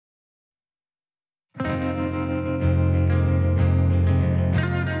Hey,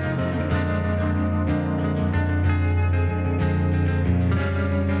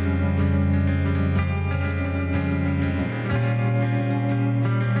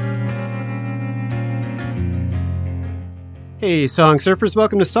 Song Surfers,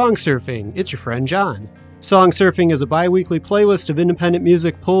 welcome to Song Surfing. It's your friend John. Song Surfing is a bi-weekly playlist of independent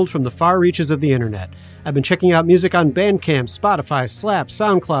music pulled from the far reaches of the internet. I've been checking out music on Bandcamp, Spotify, Slap,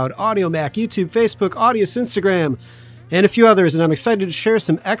 SoundCloud, AudioMac, YouTube, Facebook, Audius, Instagram, and a few others, and I'm excited to share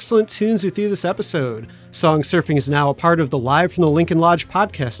some excellent tunes with you this episode. Song Surfing is now a part of the Live from the Lincoln Lodge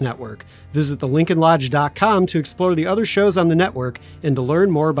podcast network. Visit thelincolnlodge.com to explore the other shows on the network and to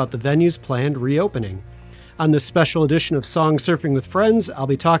learn more about the venue's planned reopening. On this special edition of Song Surfing with Friends, I'll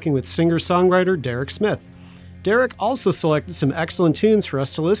be talking with singer-songwriter Derek Smith. Derek also selected some excellent tunes for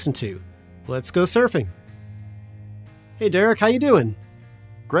us to listen to. Let's go surfing. Hey Derek, how you doing?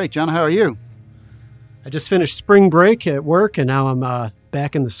 Great, John. How are you? I just finished spring break at work, and now I'm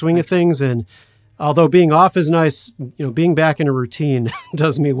back in the swing of things. And although being off is nice, being back in a routine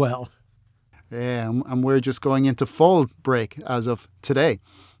does me well. Yeah, and we're just going into fall break as of today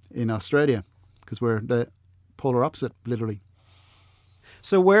in Australia because we're the polar opposite, literally.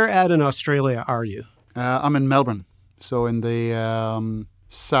 So where at in Australia are you? I'm in Melbourne, so in the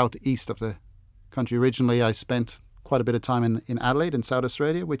southeast of the country. Originally, I spent quite a bit of time in Adelaide in South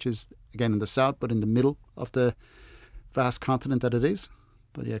Australia, which is, again, in the south, but in the middle of the vast continent that it is.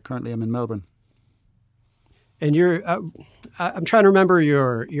 But yeah, currently I'm in Melbourne. And you're, I'm trying to remember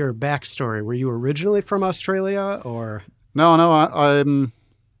your backstory. Were you originally from Australia or? No, I'm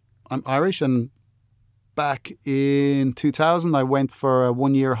Irish, and back in 2000, I went for a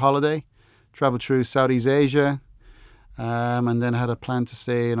 1-year holiday, traveled through Southeast Asia, and then had a plan to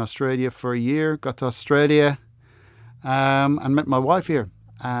stay in Australia for a year. Got to Australia and met my wife here,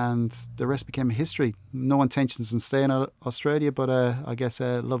 and the rest became history. No intentions in staying in Australia, but I guess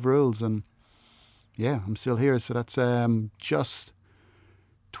love rules, and yeah, I'm still here. So that's just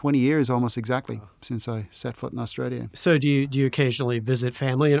 20 years almost exactly since I set foot in Australia. So do you occasionally visit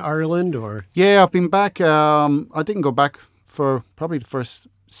family in Ireland or? Yeah, I've been back. I didn't go back for probably the first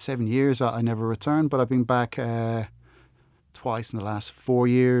 7 years. I never returned, but I've been back twice in the last 4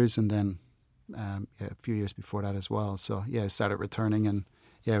 years, and then a few years before that as well. So yeah, I started returning, and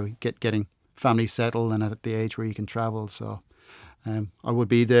yeah, getting family settled and at the age where you can travel. So I would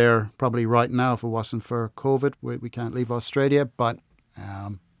be there probably right now if it wasn't for COVID. We can't leave Australia, but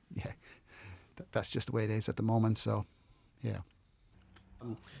yeah, that's just the way it is at the moment. So, yeah.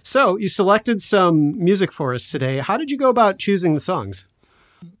 So you selected some music for us today. How did you go about choosing the songs?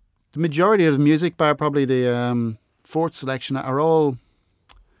 The majority of the music, bar probably the fourth selection, are all,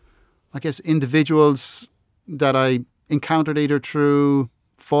 I guess, individuals that I encountered either through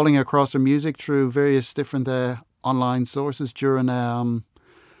falling across their music through various different online sources during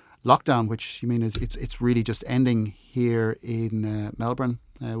lockdown, which it's really just ending here in Melbourne.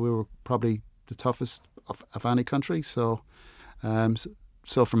 We were probably the toughest of any country. So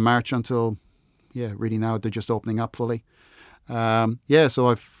from March until really now they're just opening up fully. So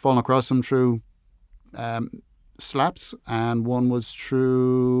I've fallen across them through Slaps, and one was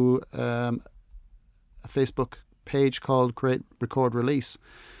through a Facebook page called Create, Record, Release.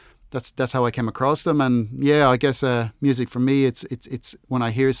 That's how I came across them, and yeah, I guess music for me, it's when I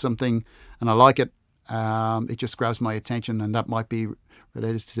hear something and I like it, it just grabs my attention, and that might be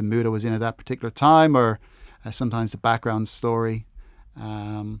related to the mood I was in at that particular time, or sometimes the background story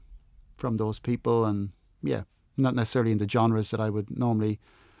from those people, and yeah, not necessarily in the genres that I would normally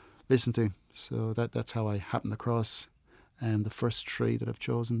listen to. So that's how I happened across the first three that I've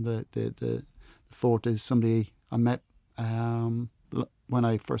chosen. The fourth is somebody I met when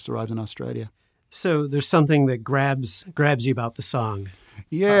I first arrived in Australia. So there's something that grabs you about the song.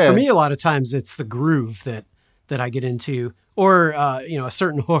 Yeah. For me, a lot of times it's the groove that I get into, or a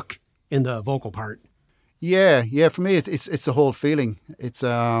certain hook in the vocal part. Yeah. For me, it's the whole feeling. It's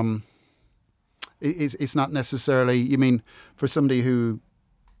not necessarily. You mean for somebody who,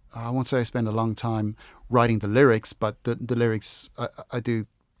 I won't say I spend a long time writing the lyrics, but the lyrics I do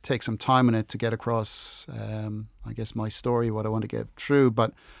take some time in it to get across, I guess, my story, what I want to get through.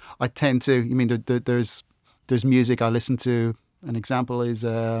 But I tend to, there's music I listen to. An example is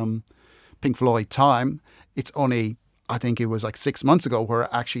Pink Floyd, Time. It's only, I think it was like 6 months ago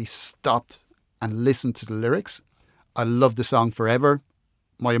where I actually stopped and listened to the lyrics. I love the song forever.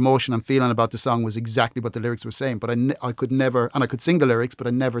 My emotion and feeling about the song was exactly what the lyrics were saying, but I could never, and I could sing the lyrics, but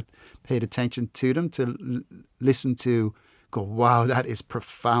I never paid attention to them to listen to go, wow, that is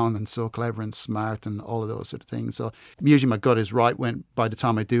profound and so clever and smart and all of those sort of things. So usually my gut is right when by the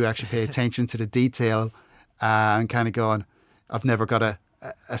time I do actually pay attention to the detail and kind of going, I've never got a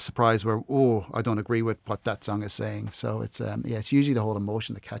surprise where, oh, I don't agree with what that song is saying. So it's it's usually the whole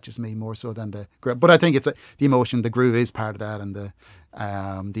emotion that catches me more so than the groove. But I think it's the emotion, the groove is part of that, and the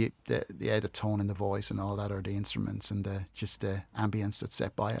tone in the voice and all that, or the instruments and just the ambience that's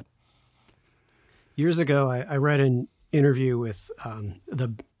set by it. Years ago, I read an interview with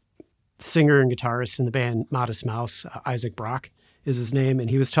the singer and guitarist in the band Modest Mouse, Isaac Brock is his name,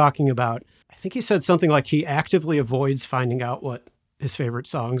 and he was talking about, I think he said something like he actively avoids finding out what his favorite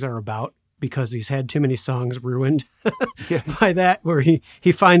songs are about because he's had too many songs ruined by that, where he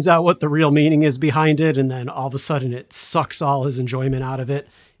finds out what the real meaning is behind it, and then all of a sudden it sucks all his enjoyment out of it.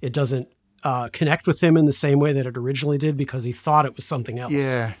 It doesn't connect with him in the same way that it originally did because he thought it was something else.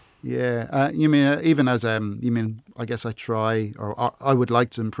 Yeah. You mean even as I guess I try, or I would like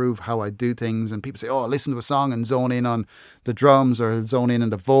to improve how I do things, and people say, oh, listen to a song and zone in on the drums or zone in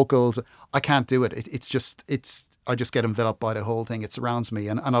on the vocals. I can't do it. I just get enveloped by the whole thing. It surrounds me,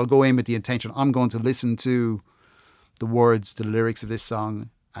 and I'll go in with the intention I'm going to listen to the words, the lyrics of this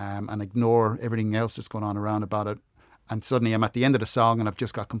song, and ignore everything else that's going on around about it. And suddenly I'm at the end of the song and I've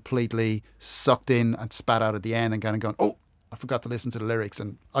just got completely sucked in and spat out at the end and kind of going, oh, I forgot to listen to the lyrics.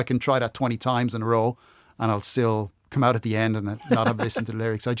 And I can try that 20 times in a row and I'll still come out at the end and not have listened to the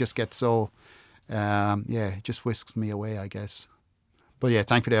lyrics. I just get so, it just whisks me away, I guess. But yeah,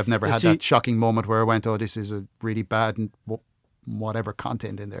 thankfully I've never had that shocking moment where I went, oh, this is a really bad and whatever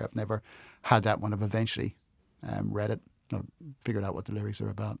content in there. I've never had that when I've eventually read it or figured out what the lyrics are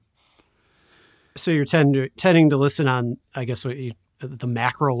about. So you're tending to listen on, I guess, the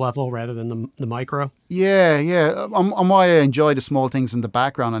macro level rather than the micro? Yeah. On why I enjoy the small things in the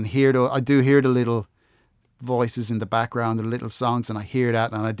background and I do hear the little voices in the background, the little songs, and I hear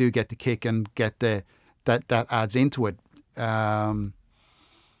that and I do get the kick and get that adds into it.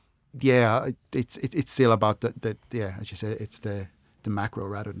 It's still about the as you say, it's the macro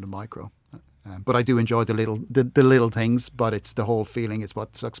rather than the micro. But I do enjoy the little things, but it's the whole feeling. It's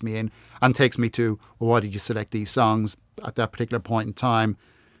what sucks me in and takes me to, well, why did you select these songs at that particular point in time?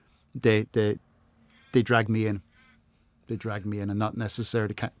 They drag me in. They drag me in, and not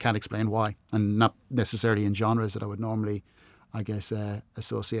necessarily can't explain why, and not necessarily in genres that I would normally, I guess,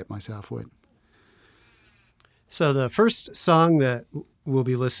 associate myself with. So the first song that we'll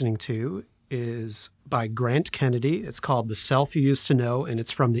be listening to is by Grant Kennedy. It's called The Self You Used to Know, and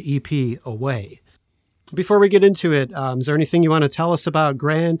it's from the EP Away. Before we get into it, is there anything you want to tell us about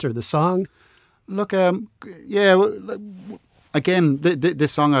Grant or the song? Look, again,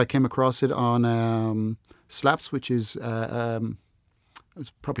 this song, I came across it on Slaps, which is it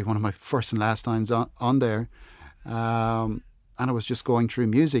was probably one of my first and last times on there. And I was just going through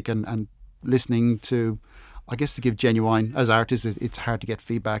music and listening to, I guess, to give genuine, as artists, it's hard to get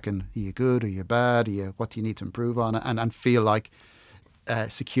feedback and are you good, are you bad, what do you need to improve on, and feel like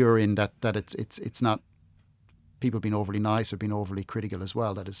secure in that it's not people being overly nice or being overly critical as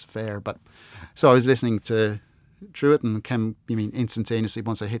well. That is fair. But so I was listening through it and instantaneously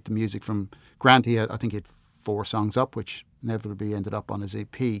once I hit the music from Grant, I think he had 4 songs up, which inevitably ended up on his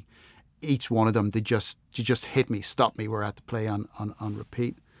EP. Each one of them, they just hit me, stopped me where I had to play on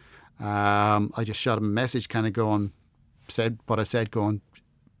repeat. I just shot him a message kind of said what I said, don't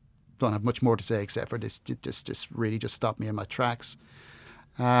have much more to say except for this, just really just stopped me in my tracks.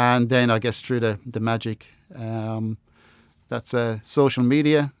 And then I guess through the magic, that's social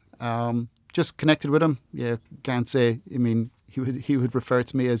media, just connected with him. Yeah, can't say, he would refer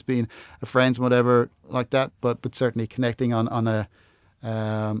to me as being a friend, whatever like that, but certainly connecting on a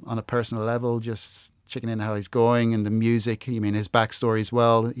personal level, just checking in how he's going and the music. His backstory as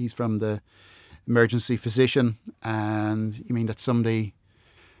well. He's from the emergency physician, and that somebody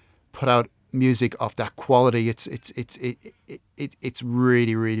put out music of that quality. It's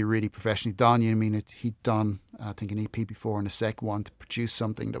really, really, really professionally done. He'd done, I think, an EP before and a second one to produce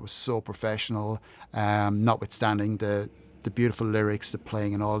something that was so professional. Notwithstanding the beautiful lyrics, the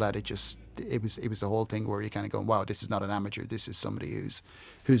playing, and all that. It was the whole thing where you're kind of going, wow, this is not an amateur. This is somebody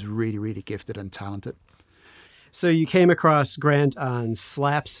who's really, really gifted and talented. So you came across Grant on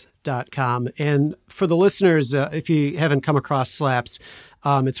slaps.com. And for the listeners, if you haven't come across Slaps,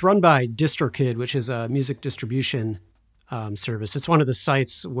 it's run by DistroKid, which is a music distribution service. It's one of the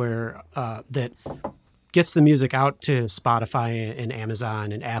sites where that gets the music out to Spotify and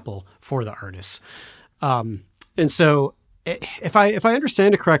Amazon and Apple for the artists. And so if I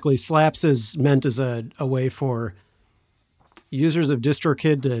understand it correctly, Slaps is meant as a way for users of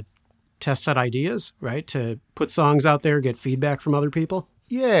DistroKid to test out ideas, right? To put songs out there, get feedback from other people?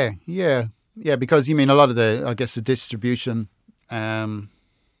 Yeah. Because you mean a lot of the distribution, a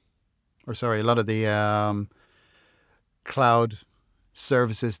lot of the cloud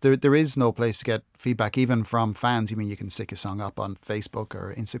services. There is no place to get feedback, even from fans. You mean you can stick a song up on Facebook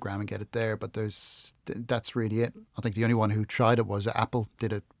or Instagram and get it there, but that's really it. I think the only one who tried it was Apple.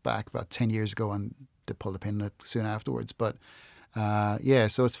 Did it back about 10 years ago, and they pulled the pin soon afterwards. But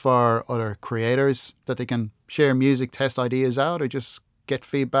so it's for other creators that they can share music, test ideas out, or just get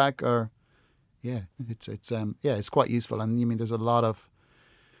feedback. Or it's quite useful. And you mean there's a lot of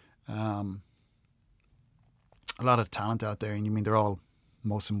talent out there, and you mean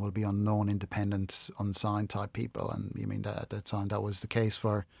most of them will be unknown, independent, unsigned type people. And you mean that at that time that was the case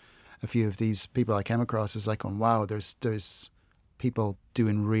for a few of these people I came across. It's like, wow, there's people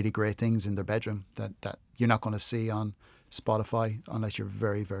doing really great things in their bedroom that you're not going to see on Spotify unless you're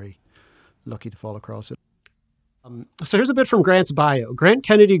very, very lucky to fall across it. So here's a bit from Grant's bio. Grant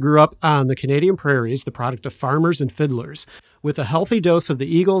Kennedy grew up on the Canadian prairies, the product of farmers and fiddlers. With a healthy dose of the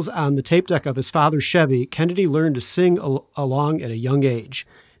Eagles on the tape deck of his father's Chevy, Kennedy learned to sing along at a young age.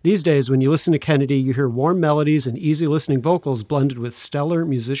 These days, when you listen to Kennedy, you hear warm melodies and easy-listening vocals blended with stellar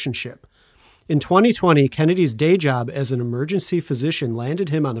musicianship. In 2020, Kennedy's day job as an emergency physician landed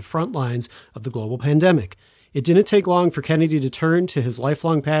him on the front lines of the global pandemic. It didn't take long for Kennedy to turn to his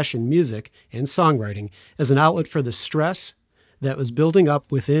lifelong passion, music and songwriting, as an outlet for the stress that was building up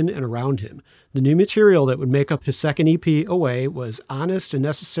within and around him. The new material that would make up his second EP, Away, was honest and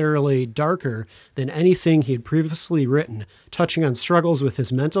necessarily darker than anything he had previously written, touching on struggles with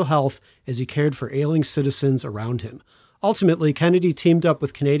his mental health as he cared for ailing citizens around him. Ultimately, Kennedy teamed up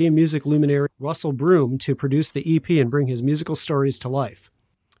with Canadian music luminary Russell Broom to produce the EP and bring his musical stories to life.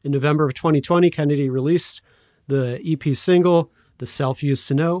 In November of 2020, Kennedy released the EP single, The Self Used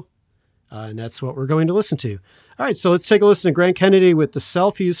to Know, and that's what we're going to listen to. All right, so let's take a listen to Grant Kennedy with The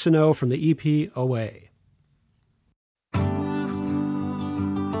Self Used to Know from the EP Away.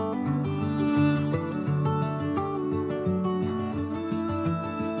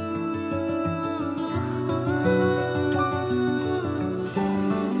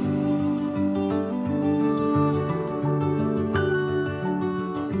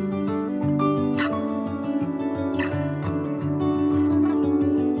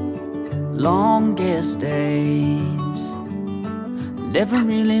 Longest days never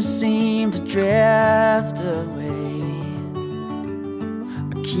really seem to drift away.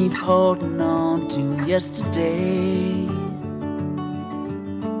 I keep holding on to yesterday,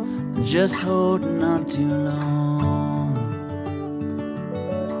 just holding on too long.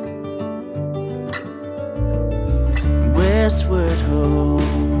 Westward ho,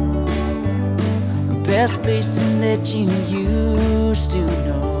 the best place that you used to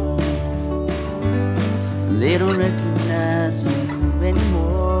know. They don't recognize you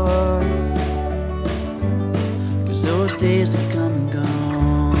anymore, 'cause those days have come and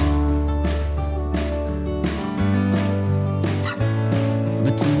gone.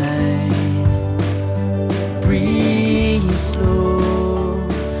 But tonight, breathe slow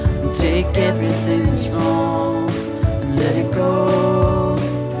and take everything that's wrong and let it go.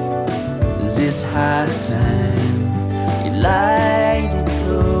 'Cause it's high time you light it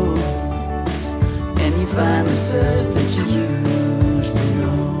close and you find the self that you used to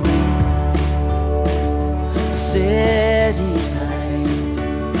know. Cities high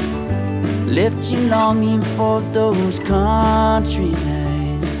left you longing for those country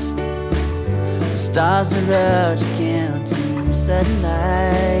nights. The stars are out, you counting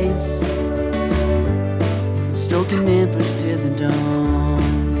satellites, stoking embers till the dawn.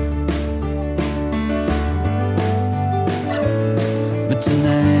 But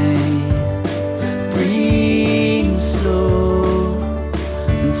tonight, breathe slow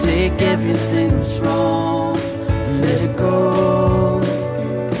and take everything that's wrong and let it go.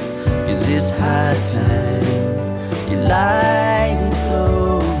 'Cause it's high time you light it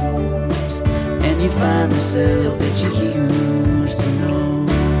close and you find the self that you used to know.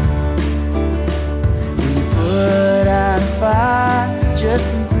 When you put out a fire just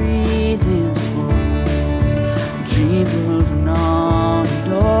to breathe in smoke, dreams are moving on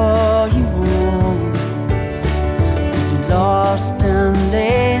and all you want. 'Cause you're lost in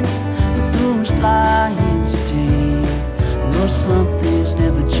lanes with those lines you take. Know some things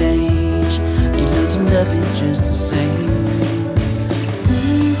never change, you learn to love it just the same.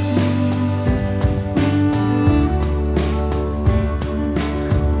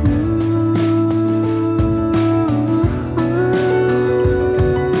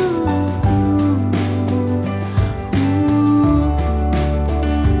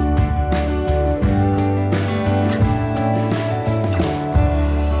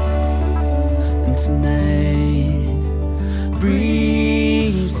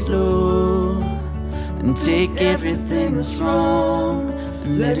 take everything that's wrong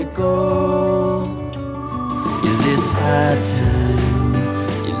and let it go. In this hard time,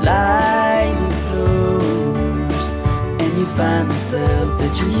 you lie close, and you find the self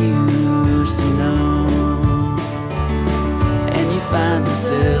that you used to know. And you find the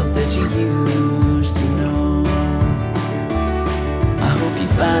self that you used to know. I hope you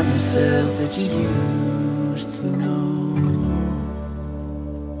find the self that you used to know.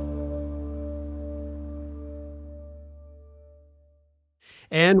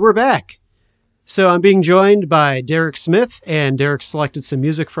 And we're back. So I'm being joined by Derek Smith, and Derek selected some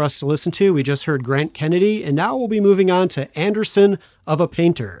music for us to listen to. We just heard Grant Kennedy, and now we'll be moving on to Anderson of a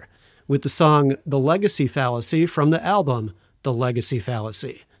Painter with the song The Legacy Fallacy from the album The Legacy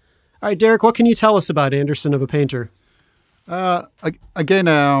Fallacy. All right, Derek, what can you tell us about Anderson of a Painter?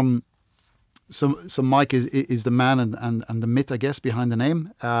 Again, so Mike is the man and the myth, I guess, behind the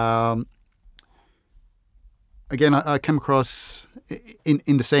name. Again, I came across,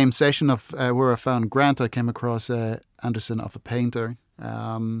 in the same session of where I found Grant, I came across Anderson of a Painter,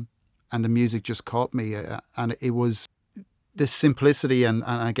 and the music just caught me. And it was the simplicity and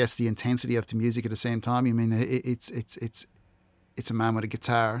I guess the intensity of the music at the same time. I mean, it's a man with a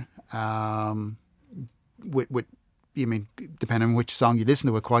guitar, with you mean, depending on which song you listen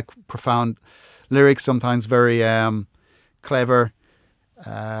to, with quite profound lyrics, sometimes very clever,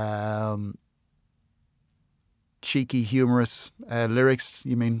 cheeky, humorous lyrics.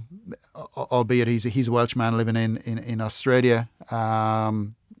 You mean, albeit he's a Welsh man living in Australia.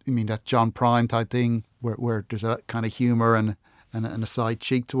 You mean that John Prine type thing, where there's a kind of humour and a side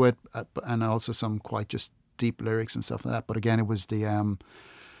cheek to it, and also some quite just deep lyrics and stuff like that. But again, it was the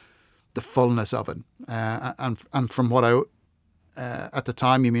fullness of it, and from what I at the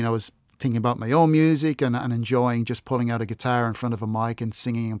time, you mean, I was thinking about my own music and enjoying just pulling out a guitar in front of a mic and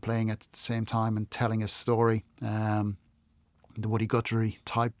singing and playing at the same time and telling a story, the Woody Guthrie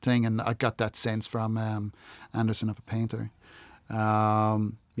type thing. And I got that sense from Anderson of a Painter.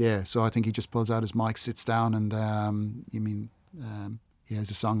 So I think he just pulls out his mic, sits down, and he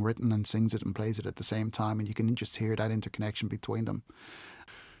has a song written and sings it and plays it at the same time, and you can just hear that interconnection between them.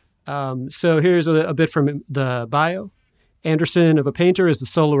 So here's a bit from the bio. Anderson of a Painter is the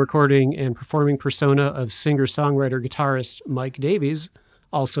solo recording and performing persona of singer-songwriter guitarist Mike Davies,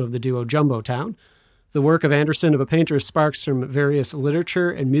 also of the duo Jumbo Town. The work of Anderson of a Painter sparks from various literature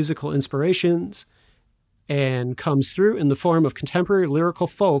and musical inspirations and comes through in the form of contemporary lyrical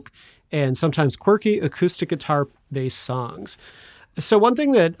folk and sometimes quirky acoustic guitar-based songs. So one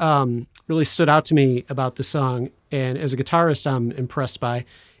thing that really stood out to me about the song, and as a guitarist I'm impressed by,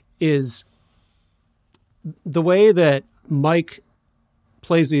 is the way that Mike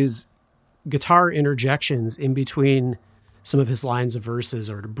plays these guitar interjections in between some of his lines of verses,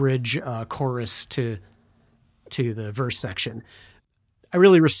 or to bridge chorus to the verse section. I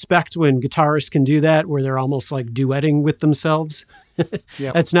really respect when guitarists can do that, where they're almost like duetting with themselves.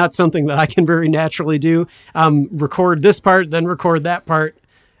 Yep. That's not something that I can very naturally do. Record this part, then record that part.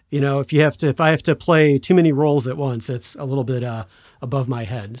 You know, if I have to play too many roles at once, it's a little bit above my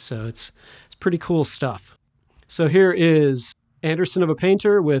head. So it's pretty cool stuff. So here is Anderson of a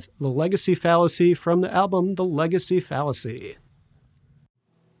Painter with The Legacy Fallacy from the album The Legacy Fallacy.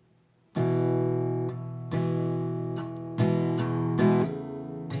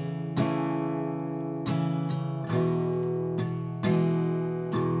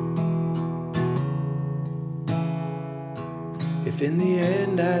 If in the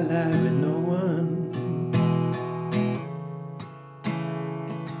end I lie with no one,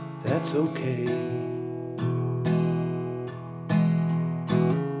 that's okay.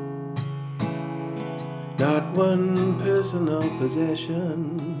 Not one personal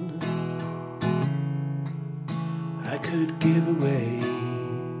possession I could give away.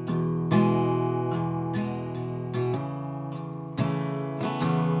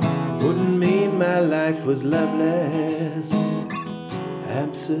 Wouldn't mean my life was loveless,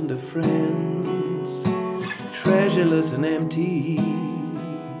 absent of friends, treasureless and empty,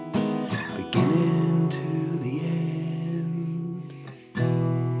 beginning to the end.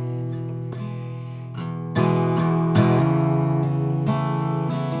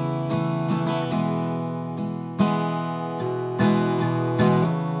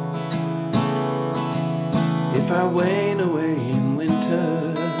 If I wane away in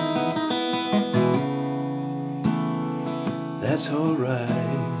winter, that's all right.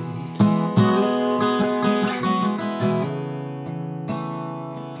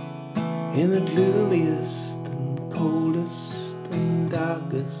 In the gloomiest and coldest and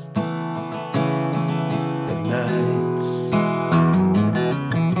darkest of nights,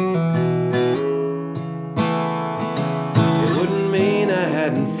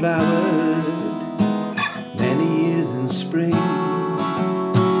 flowered many years in spring.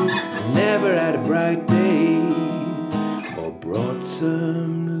 Never had a bright day or brought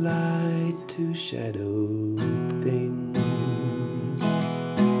some light to shadow things.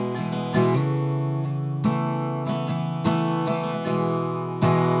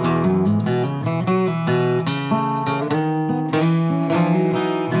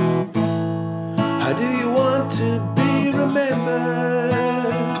 How do you want to be remembered?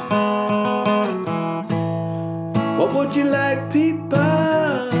 What would you like people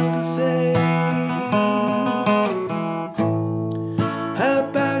to say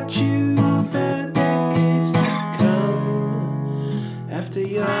about you for decades to come after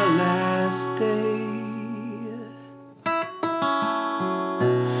your last day?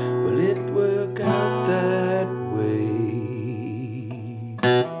 Will it work out that way?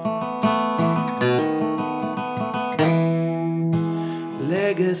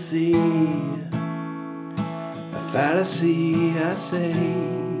 Legacy, a fallacy, I say.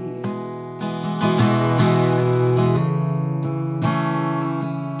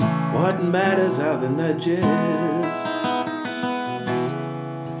 What matters are the nudges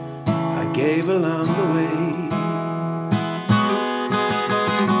I gave along the way.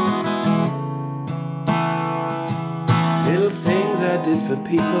 Little things I did for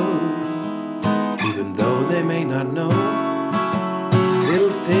people, even though they may not know. Little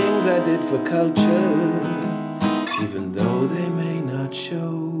things I did for culture, even though they may not show.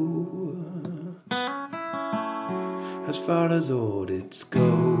 As far as audits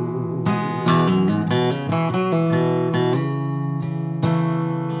go.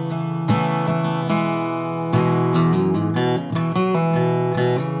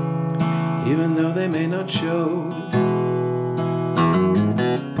 Even though they may not show.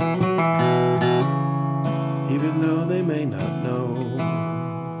 Even though they may not know.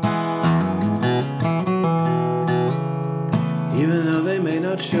 Even though they may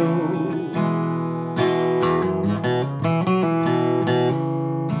not show.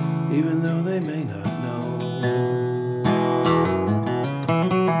 Even though they may not know.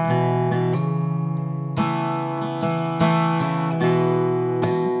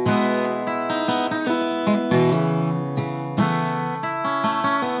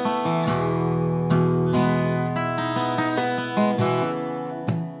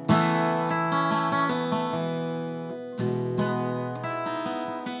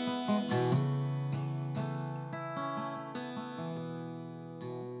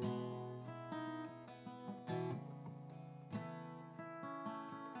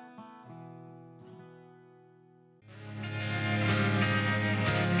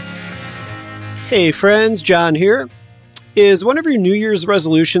 Hey friends, John here. Is one of your New Year's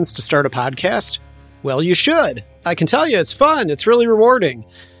resolutions to start a podcast? Well, you should. I can tell you it's fun. It's really rewarding.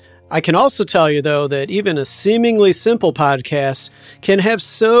 I can also tell you, though, that even a seemingly simple podcast can have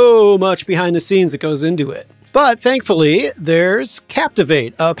so much behind the scenes that goes into it. But thankfully, there's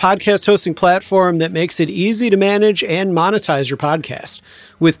Captivate, a podcast hosting platform that makes it easy to manage and monetize your podcast.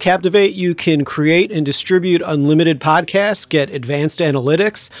 With Captivate, you can create and distribute unlimited podcasts, get advanced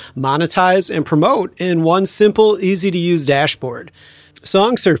analytics, monetize, and promote in one simple, easy-to-use dashboard.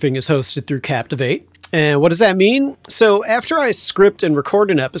 Song Surfing is hosted through Captivate. And what does that mean? So after I script and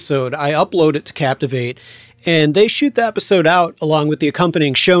record an episode, I upload it to Captivate, and they shoot the episode out along with the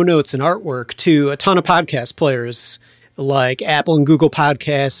accompanying show notes and artwork to a ton of podcast players like Apple and Google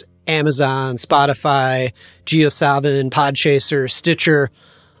Podcasts, Amazon, Spotify, JioSaavn, Podchaser, Stitcher.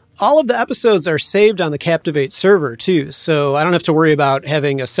 All of the episodes are saved on the Captivate server too, so I don't have to worry about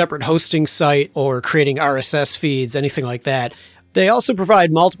having a separate hosting site or creating RSS feeds, anything like that. They also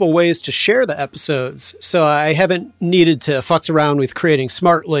provide multiple ways to share the episodes, so I haven't needed to futz around with creating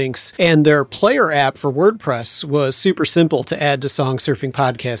smart links, and their player app for WordPress was super simple to add to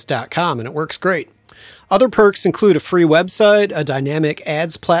songsurfingpodcast.com, and it works great. Other perks include a free website, a dynamic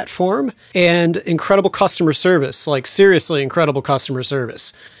ads platform, and incredible customer service, like seriously incredible customer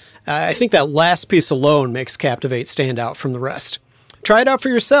service. I think that last piece alone makes Captivate stand out from the rest. Try it out for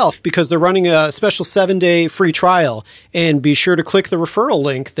yourself because they're running a special 7-day free trial, and be sure to click the referral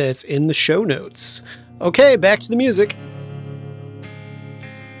link that's in the show notes. Okay, back to the music.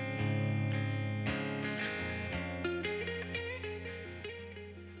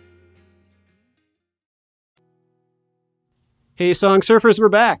 Hey, Song Surfers, we're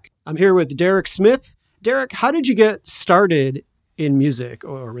back. I'm here with Derek Smith. Derek, how did you get started in music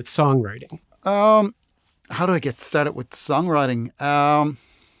or with songwriting? How do I get started with songwriting?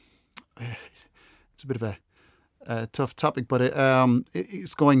 It's a bit of a tough topic, but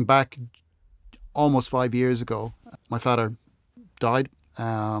it's going back almost 5 years ago. My father died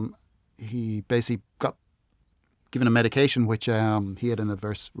he basically got given a medication which he had an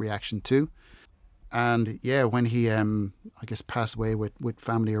adverse reaction to. And yeah, when he, I guess, passed away with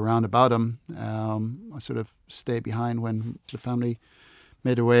family around about him, I sort of stayed behind when the family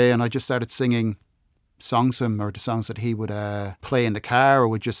made their way, and I just started singing songs to him, or the songs that he would play in the car, or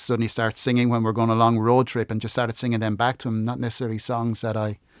would just suddenly start singing when we're going on a long road trip, and just started singing them back to him. Not necessarily songs that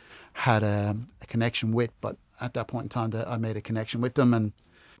I had a connection with, but at that point in time, I made a connection with them, and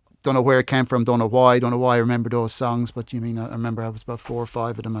don't know where it came from, don't know why I remember those songs, but I remember I was about 4 or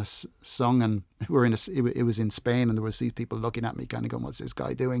 5 of them I sung, and it was in Spain, and there was these people looking at me kind of going, what's this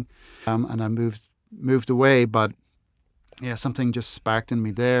guy doing? And I moved away, but yeah, something just sparked in me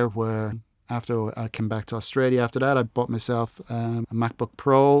there, where after I came back to Australia after that, I bought myself a MacBook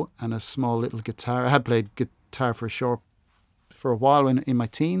Pro and a small little guitar. I had played guitar for a while in my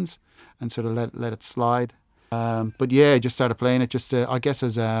teens, and sort of let it slide. But yeah, I just started playing it just to, I guess,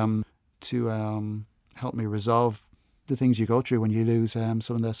 as to help me resolve the things you go through when you lose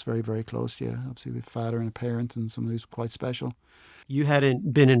someone that's very, very close to you. Obviously, with a father and a parent, and someone who's quite special. You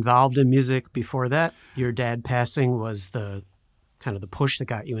hadn't been involved in music before that? Your dad passing was the kind of the push that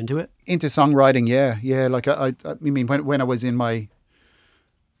got you into it? Into songwriting, yeah. Like I mean, when I was in my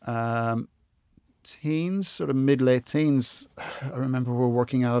teens, sort of mid-late teens, I remember we were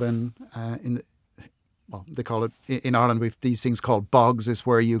working out in well, they call it, in Ireland, we've these things called bogs, is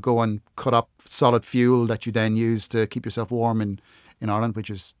where you go and cut up solid fuel that you then use to keep yourself warm in Ireland, which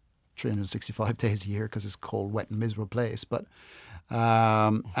is 365 days a year because it's a cold, wet and miserable place. But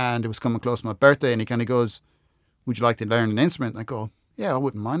and it was coming close to my birthday, and he kind of goes, would you like to learn an instrument? And I go, yeah, I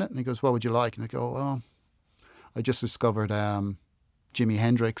wouldn't mind it. And he goes, what would you like? And I go, well, I just discovered Jimi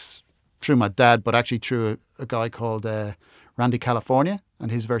Hendrix through my dad, but actually through a guy called Randy California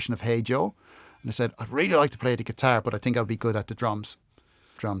and his version of Hey Joe. And I said, I'd really like to play the guitar, but I think I'd be good at the drums.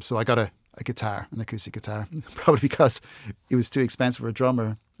 So I got a guitar, an acoustic guitar, probably because it was too expensive for a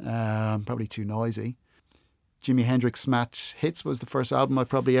drummer, probably too noisy. Jimi Hendrix Smash Hits was the first album I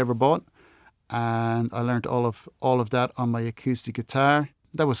probably ever bought, and I learned all of that on my acoustic guitar.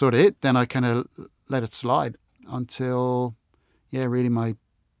 That was sort of it. Then I kind of let it slide until, yeah, really my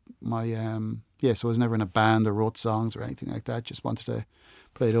so I was never in a band or wrote songs or anything like that. Just wanted to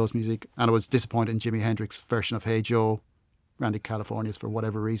play those music. And I was disappointed in Jimi Hendrix's version of Hey Joe. Randy California's, for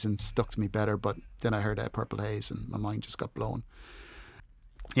whatever reason, stuck to me better. But then I heard Purple Haze and my mind just got blown.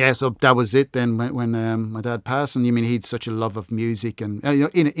 Yeah, so that was it then when my dad passed. And he had such a love of music. And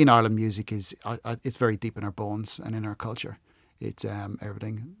in Ireland, music is it's very deep in our bones and in our culture. It's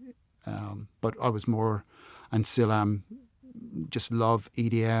everything. But I was more, and still am, just love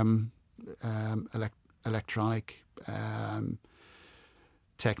EDM, electronic,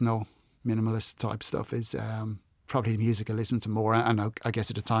 techno, minimalist type stuff is probably the music I listened to more. And I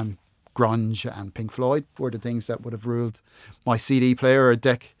guess at the time, grunge and Pink Floyd were the things that would have ruled my CD player or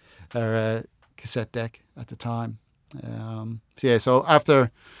deck or a cassette deck at the time. So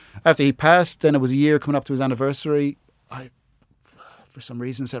after he passed, then it was a year coming up to his anniversary. I, for some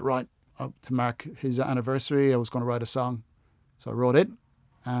reason, said, right, to mark his anniversary, I was going to write a song. So I wrote it,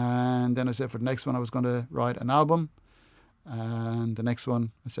 and then I said for the next one I was going to write an album, and the next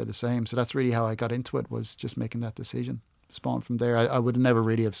one I said the same. So that's really how I got into it, was just making that decision. Spawned from there. I would never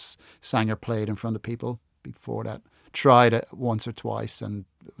really have sang or played in front of people before that. Tried it once or twice, and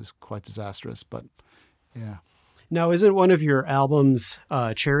it was quite disastrous, but yeah. Now, isn't one of your albums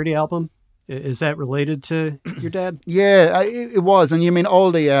a charity album? Is that related to your dad? Yeah, it was. And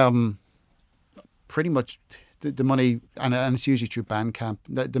all the, pretty much the money, and it's usually through Bandcamp,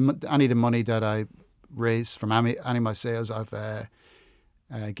 any of the money that I raise from any of my sales, I've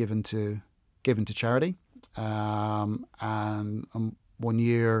given to charity. And 1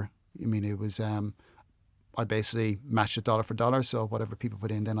 year, it was, I basically matched it dollar for dollar. So whatever people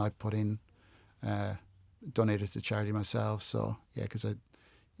put in, then I put in, donated to charity myself. So yeah,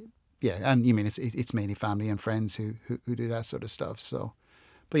 and it's mainly family and friends who do that sort of stuff. So,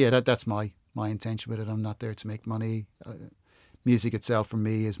 but yeah, that's my intention with it. I'm not there to make money. Music itself for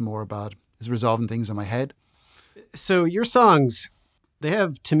me is more about resolving things in my head. So your songs, they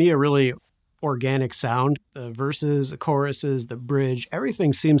have, to me, a really organic sound. The verses, the choruses, the bridge,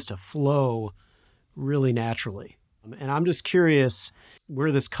 everything seems to flow really naturally. And I'm just curious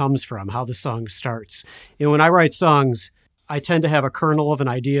where this comes from, how the song starts. When I write songs, I tend to have a kernel of an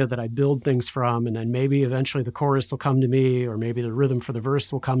idea that I build things from, and then maybe eventually the chorus will come to me, or maybe the rhythm for the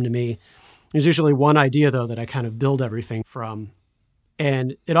verse will come to me. There's usually one idea, though, that I kind of build everything from.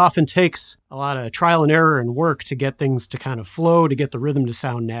 And it often takes a lot of trial and error and work to get things to kind of flow, to get the rhythm to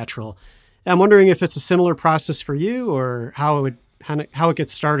sound natural. And I'm wondering if it's a similar process for you, or how how it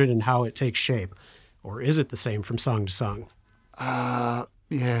gets started and how it takes shape? Or is it the same from song to song?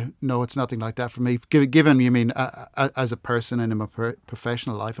 Yeah, no, it's nothing like that for me. Given, you mean, as a person and in my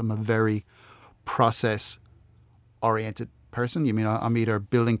professional life, I'm a very process-oriented person. You mean, I'm either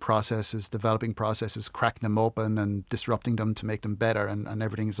building processes, developing processes, cracking them open and disrupting them to make them better, and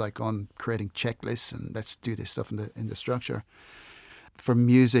everything is like on creating checklists and let's do this stuff in the structure. For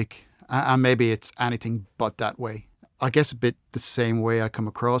music, and maybe it's anything but that way. I guess a bit the same way I come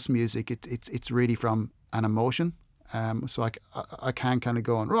across music. It's really from an emotion. So I can kind of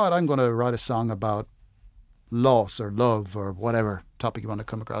go on, right, I'm going to write a song about loss or love or whatever topic you want to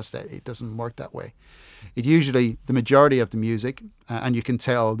come across. That it doesn't work that way. It usually, the majority of the music, and you can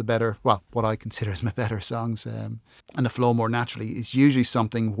tell the better, well, what I consider as my better songs, and the flow more naturally, is usually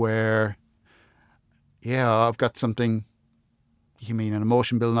something where, yeah, I've got something, you mean an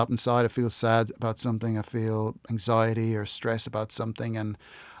emotion building up inside. I feel sad about something. I feel anxiety or stress about something, and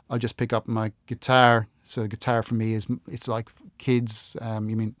I'll just pick up my guitar. So the guitar for me it's like kids.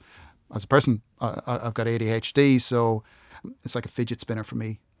 You mean, as a person, I've got ADHD, so it's like a fidget spinner for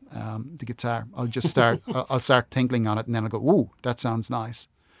me. The guitar, I'll just start. I'll start tinkling on it, and then I'll go, "Ooh, that sounds nice."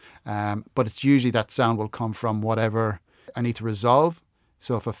 But it's usually that sound will come from whatever I need to resolve.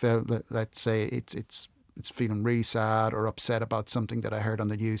 So if I feel, let's say it's feeling really sad or upset about something that I heard on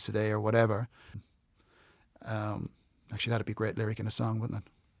the news today or whatever. Actually, that'd be a great lyric in a song, wouldn't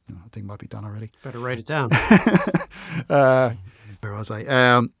it? I think it might be done already. Better write it down. Where was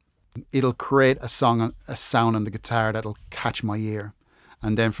I? It'll create a sound on the guitar that'll catch my ear.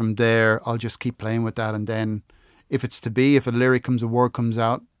 And then from there, I'll just keep playing with that. And then if a lyric comes, a word comes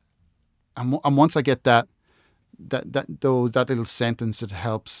out, and once I get that little sentence that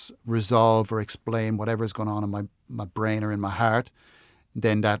helps resolve or explain whatever's going on in my brain or in my heart,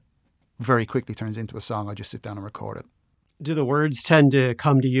 then that very quickly turns into a song. I just sit down and record it. Do the words tend to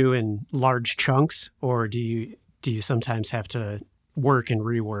come to you in large chunks, or do you sometimes have to work and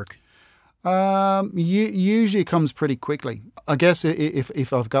rework? Usually it comes pretty quickly. I guess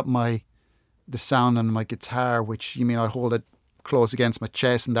if I've got the sound on my guitar, which you mean I hold it close against my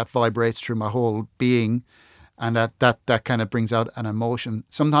chest and that vibrates through my whole being, and that kind of brings out an emotion.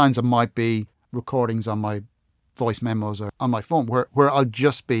 Sometimes it might be recordings on my voice memos or on my phone where I'll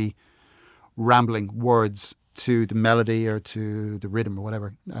just be rambling words to the melody or to the rhythm or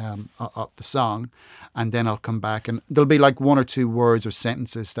whatever of the song, and then I'll come back and there'll be like one or two words or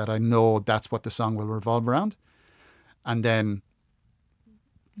sentences that I know that's what the song will revolve around, and then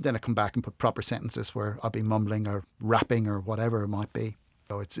I come back and put proper sentences where I'll be mumbling or rapping or whatever it might be.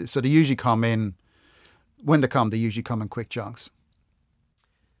 So they usually come in when they usually come in quick chunks.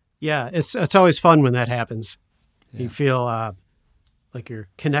 Yeah, it's always fun when that happens. Yeah. You feel like you're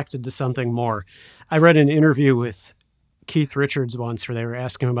connected to something more. I read an interview with Keith Richards once where they were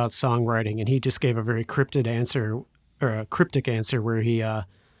asking him about songwriting, and he just gave a very cryptic answer where he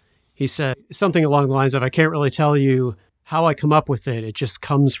said something along the lines of, "I can't really tell you how I come up with it. It just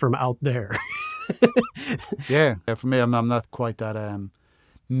comes from out there." Yeah, for me, I'm not quite that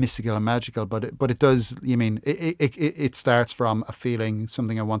mystical and magical, but it does. You mean it starts from a feeling,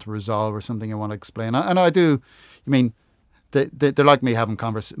 something I want to resolve or something I want to explain, and I do. You mean. They're like me having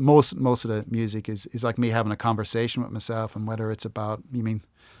most of the music is like me having a conversation with myself, and whether it's about, you mean,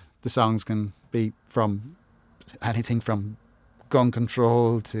 the songs can be from anything from gun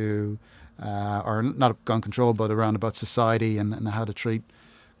control to or not gun control, but around about society and how to treat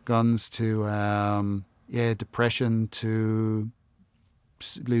guns, to depression, to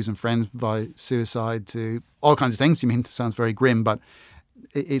losing friends by suicide, to all kinds of things. You mean, it sounds very grim, but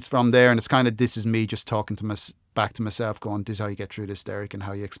it's from there, and it's kind of, this is me just talking to back to myself, going, this is how you get through this, Derek, and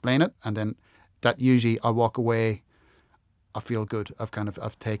how you explain it. And then that usually I walk away, I feel good. I've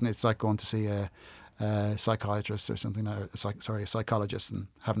taken it. It's like going to see a psychiatrist or something, a psychologist, and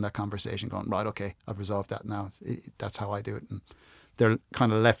having that conversation, going, right, okay, I've resolved that now. That's how I do it. And they're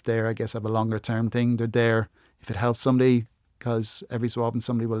kind of left there, I guess, have a longer term thing. They're there if it helps somebody, because every so often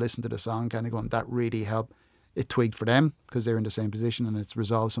somebody will listen to the song kind of going, that really helped. It twigged for them because they're in the same position, and it's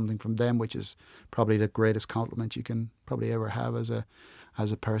resolved something from them, which is probably the greatest compliment you can probably ever have as a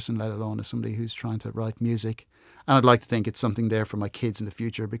person, let alone as somebody who's trying to write music. And I'd like to think it's something there for my kids in the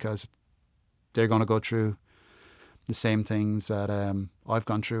future, because they're going to go through the same things that I've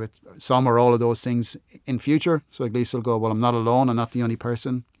gone through. Some or all of those things in future. So at least they'll go, well, I'm not alone. I'm not the only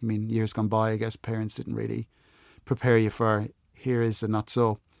person. I mean, years gone by, I guess parents didn't really prepare you for, here is the not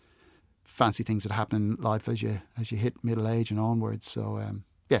so fancy things that happen in life as you hit middle age and onwards. So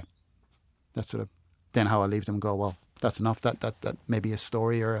that's sort of then how I leave them and go, well, that's enough. That may be a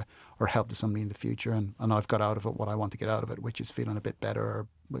story or help to somebody in the future, and I've got out of it what I want to get out of it, which is feeling a bit better or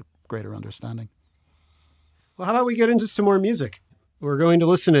with greater understanding. Well, how about we get into some more music? We're going to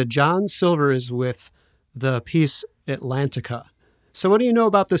listen to John Silvers with the piece Atlantica. So what do you know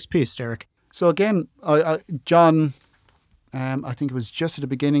about this piece, Derek? So again, John, I think it was just at the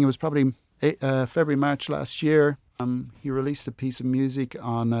beginning, it was probably February, March last year, he released a piece of music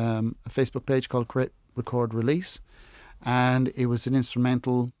on a Facebook page called Create, Record, Release. And it was an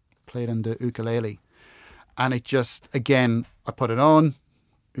instrumental played on the ukulele. And it just, again, I put it on.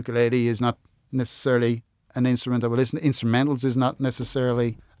 Ukulele is not necessarily an instrument I would listen to. Instrumentals is not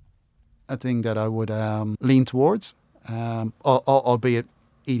necessarily a thing that I would lean towards, albeit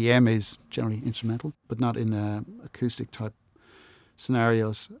EDM is generally instrumental, but not in acoustic type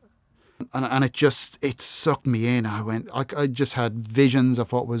scenarios. And it sucked me in. I just had visions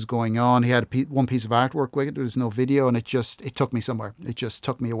of what was going on. He had one piece of artwork with it. There was no video, and it took me somewhere. It just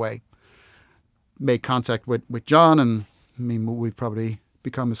took me away. Made contact with John, and I mean, we've probably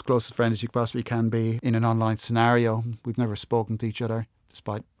become as close a friend as you possibly can be in an online scenario. We've never spoken to each other,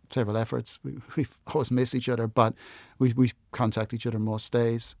 despite several efforts. We've always missed each other, but we contact each other most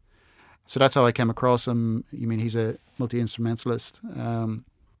days. So that's how I came across him. You mean, he's a multi-instrumentalist.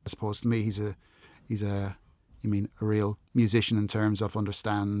 As opposed to me, he's a real musician in terms of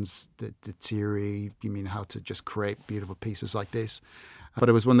understands the theory, you mean how to just create beautiful pieces like this. But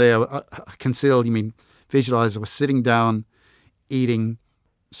it was one day I can still, visualize, I was sitting down eating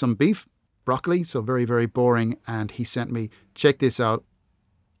some beef, broccoli, so very, very boring. And he sent me, check this out.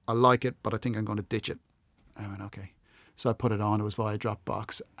 I like it, but I think I'm going to ditch it. I went, okay. So I put it on. It was via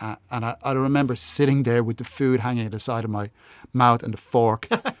Dropbox. And I remember sitting there with the food hanging at the side of my mouth and the fork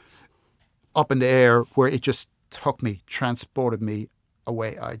up in the air, where it just transported me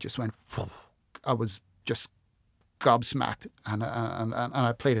away. I just went, I was just gobsmacked. And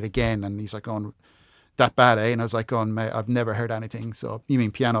I played it again. And he's like, going, that bad, eh? And I was like, going, mate, I've never heard anything. So you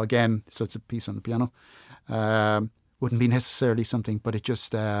mean piano again? So it's a piece on the piano. Wouldn't be necessarily something, but it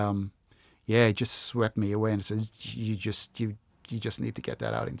just... it just swept me away, and it says you just need to get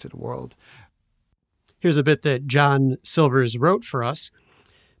that out into the world. Here's a bit that John Silvers wrote for us.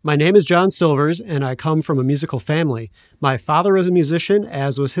 My name is John Silvers, and I come from a musical family. My father was a musician,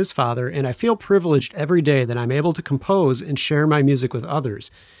 as was his father, and I feel privileged every day that I'm able to compose and share my music with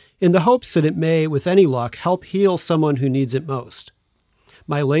others, in the hopes that it may, with any luck, help heal someone who needs it most.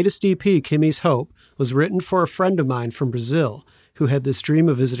 My latest EP, Kimmy's Hope, was written for a friend of mine from Brazil who had this dream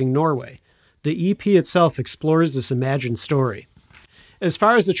of visiting Norway. The EP itself explores this imagined story. As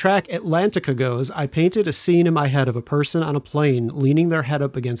far as the track Atlantica goes, I painted a scene in my head of a person on a plane leaning their head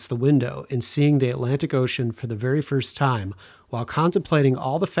up against the window and seeing the Atlantic Ocean for the very first time while contemplating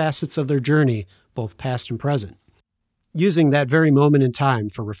all the facets of their journey, both past and present, using that very moment in time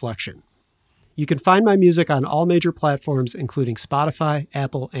for reflection. You can find my music on all major platforms, including Spotify,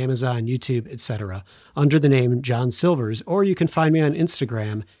 Apple, Amazon, YouTube, etc., under the name John Silvers, or you can find me on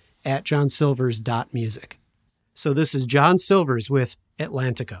Instagram at johnsilvers.music. So this is John Silvers with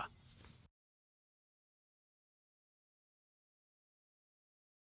Atlantica.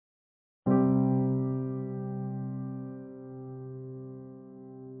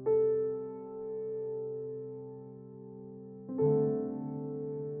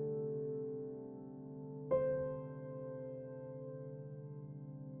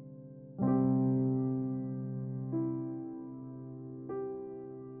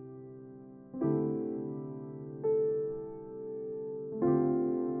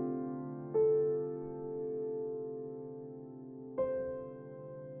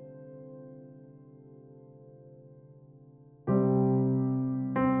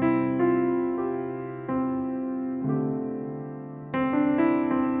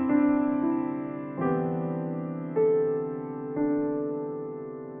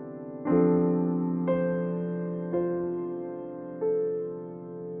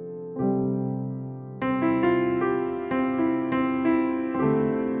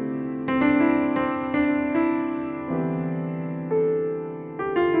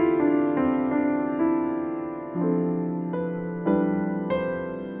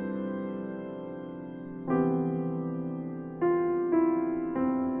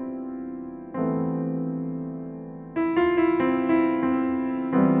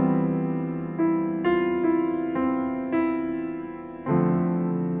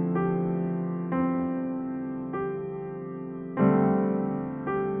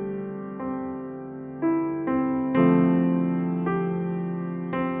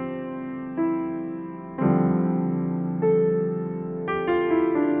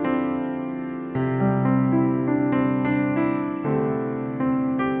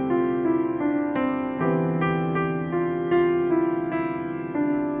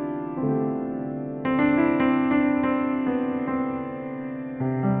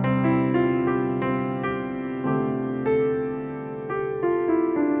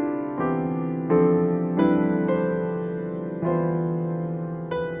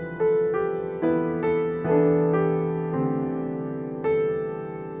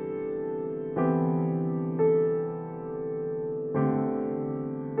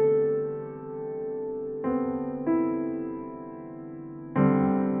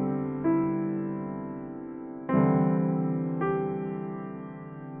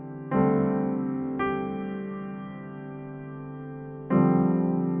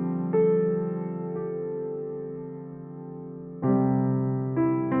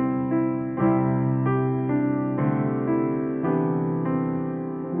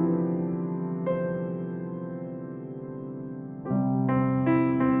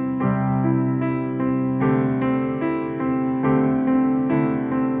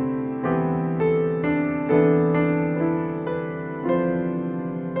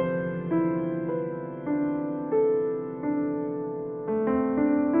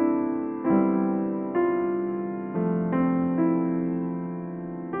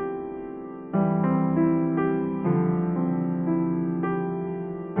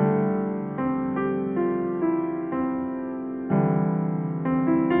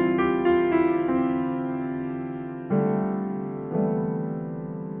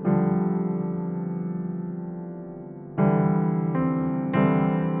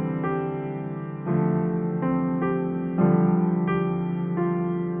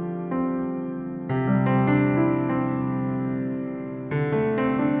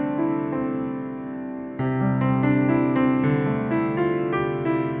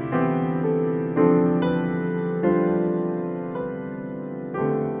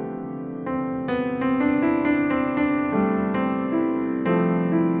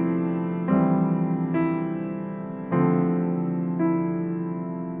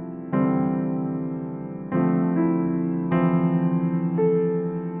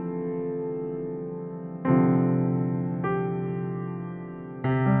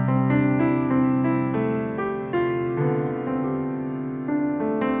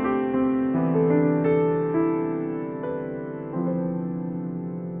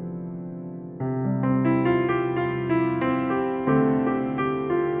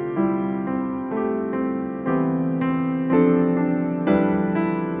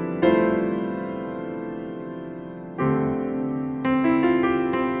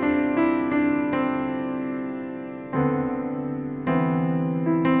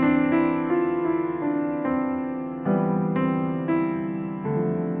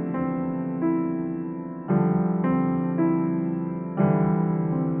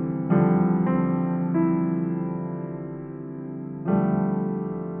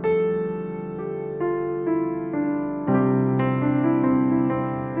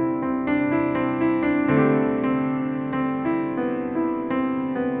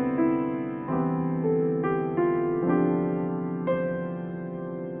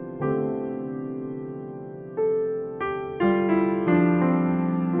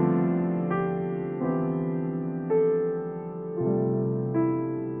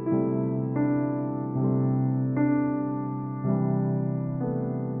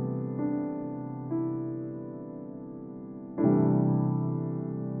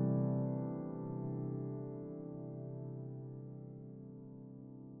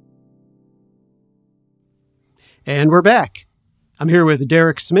 And we're back. I'm here with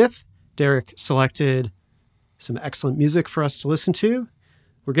Derek Smith. Derek selected some excellent music for us to listen to.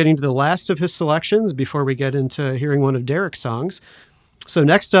 We're getting to the last of his selections before we get into hearing one of Derek's songs. So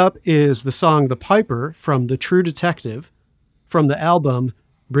next up is the song The Piper from The True Detective from the album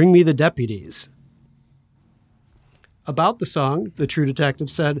Bring Me the Deputies. About the song, The True Detective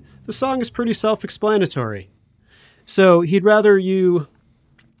said, the song is pretty self-explanatory. So he'd rather you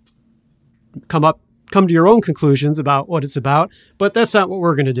come to your own conclusions about what it's about, but that's not what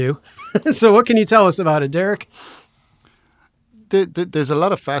we're going to do. So what can you tell us about it, Derek? There's a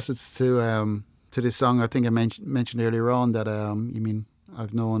lot of facets to this song. I think I mentioned earlier on that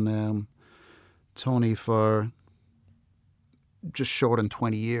I've known Tony for just short than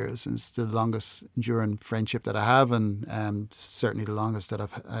 20 years, and it's the longest enduring friendship that I have, and certainly the longest that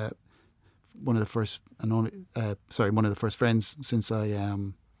I've one of the first friends since I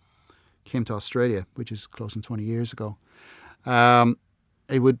came to Australia, which is close to 20 years ago.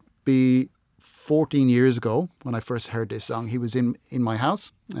 It would be 14 years ago when I first heard this song. He was in my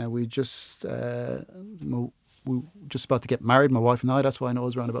house. We just about to get married, my wife and I. That's why I know it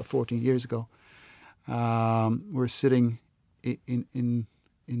was around about 14 years ago. We're sitting in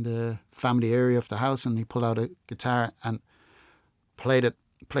the family area of the house, and he pulled out a guitar and play that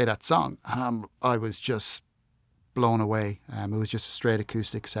song. And I was just blown away. It was just a straight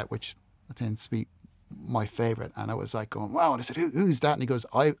acoustic set, which tends to be my favourite. And I was like going, wow. And I said, who's that? And he goes,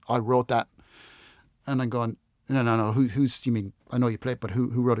 I wrote that. And I'm going, no. Who's, you mean, I know you play it, but who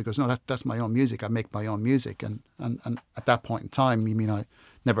wrote it? He goes, no, that's my own music. I make my own music. And at that point in time, you mean, I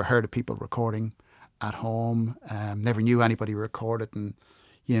never heard of people recording at home, never knew anybody recorded. And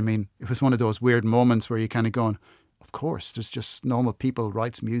you know what I mean, it was one of those weird moments where you kind of going, of course, there's just normal people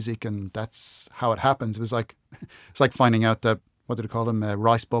writes music, and that's how it happens. It was like, it's like finding out that, what do they call them,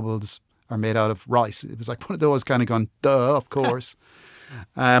 rice bubbles are made out of rice. It was like one of those kind of going, duh, of course.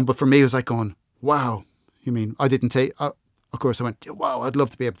 But for me, it was like going, wow. You mean, I didn't take, of course I went, wow, I'd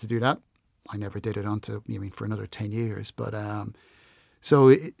love to be able to do that. I never did it until, for another 10 years. But so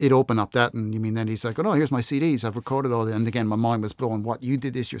it opened up that, and then he's like, oh no, here's my CDs. I've recorded all that. And again, my mind was blown. What, you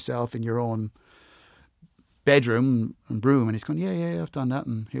did this yourself in your own bedroom and room? And he's going, yeah, I've done that.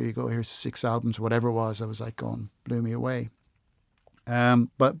 And here you go. Here's 6 albums or whatever it was. I was like going, blew me away.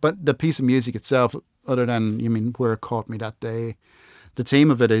 But the piece of music itself, other than, where it caught me that day, the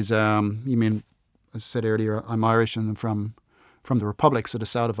theme of it is, as I said earlier, I'm Irish and from the Republic, so the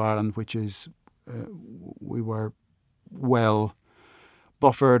south of Ireland, which is, we were well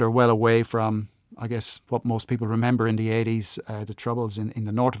buffered or well away from, I guess, what most people remember in the 80s, the Troubles in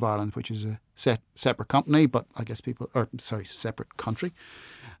the north of Ireland, which is a separate company, but I guess separate country,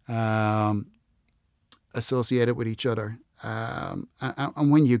 associated with each other.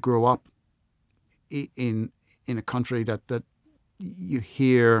 And when you grow up in a country that you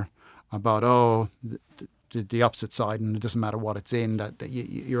hear about, the opposite side, and it doesn't matter what it's in, that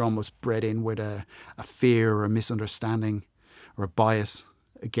you're almost bred in with a fear or a misunderstanding or a bias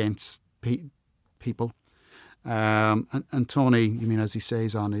against people. And Tony, as he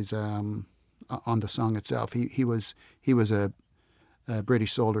says on his on the song itself, he was a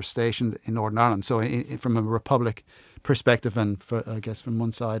British soldier stationed in Northern Ireland. So from a Republic perspective, and I guess from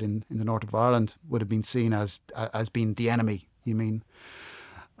one side in the north of Ireland, would have been seen as being the enemy.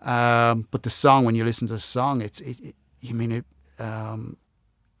 But the song, when you listen to the song,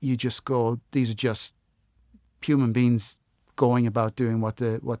 you just go, these are just human beings going about doing what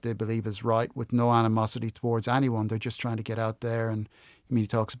they believe is right, with no animosity towards anyone. They're just trying to get out there. And he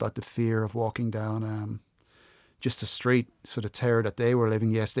talks about the fear of walking down just a street, so the terror that they were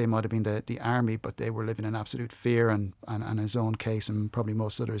living. Yes, they might have been the army, but they were living in absolute fear. And in his own case, and probably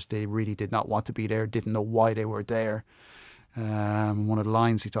most others, they really did not want to be there, didn't know why they were there. One of the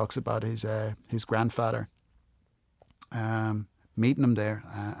lines he talks about is his grandfather meeting him there,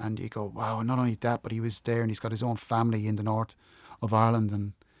 and you go, wow, not only that, but he was there, and he's got his own family in the north of Ireland.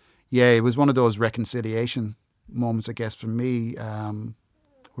 And yeah, it was one of those reconciliation moments, I guess, for me,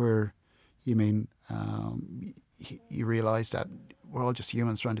 where you realise that we're all just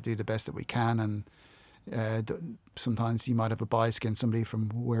humans trying to do the best that we can, and sometimes you might have a bias against somebody from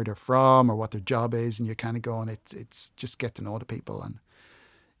where they're from or what their job is, and you're kind of going, it's just get to know the people. And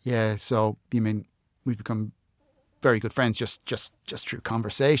yeah, so we've become very good friends just through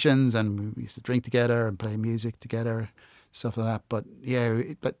conversations, and we used to drink together and play music together, stuff like that. But yeah,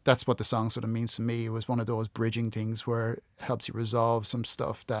 but that's what the song sort of means to me. It was one of those bridging things where it helps you resolve some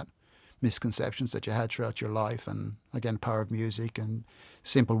stuff, that misconceptions that you had throughout your life. And again, power of music and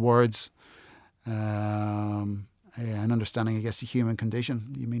simple words, and and understanding, I guess, the human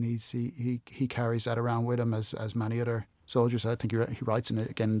condition. I mean, he carries that around with him as many other soldiers. I think he writes in it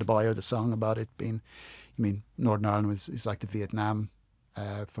again in the bio of the song about it being. I mean, Northern Ireland is like the Vietnam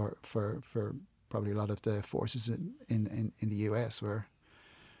for probably a lot of the forces in the US, where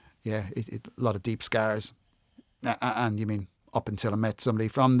a lot of deep scars. And you mean up until I met somebody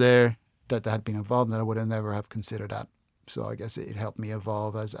from there that had been involved in that, I would have never have considered that. So I guess it helped me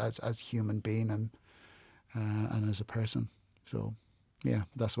evolve as a human being and as a person. So yeah,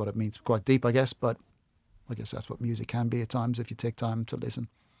 that's what it means. Quite deep, I guess, but I guess that's what music can be at times if you take time to listen.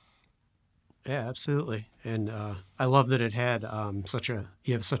 Yeah, absolutely. And I love that it had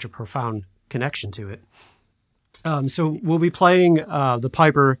you have such a profound connection to it. So we'll be playing The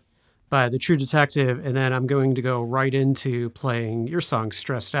Piper by The True Detective, and then I'm going to go right into playing your song,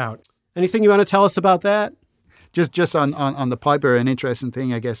 Stressed Out. Anything you want to tell us about that? Just on The Piper, an interesting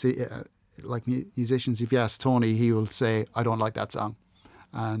thing, I guess, like musicians, if you ask Tony, he will say, I don't like that song.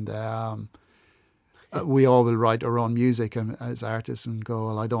 And we all will write our own music as artists and go,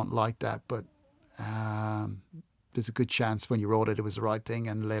 well, I don't like that, but there's a good chance when you wrote it, it was the right thing,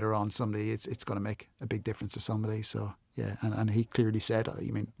 and later on somebody, it's going to make a big difference to somebody. So yeah, and he clearly said,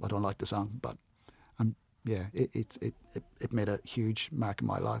 I don't like the song, but it made a huge mark in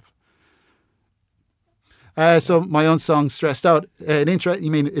my life. So my own song, Stressed Out,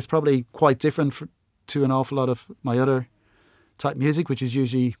 it's probably quite different to an awful lot of my other type music, which is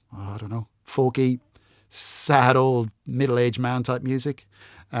usually, folky, sad old middle-aged man type music.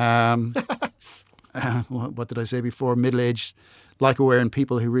 What did I say before? Middle-aged lycra wearing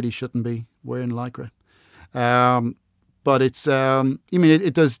people who really shouldn't be wearing lycra. But it's,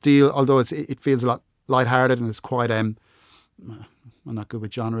 it does deal, although it feels a lot lighthearted and it's quite, I'm not good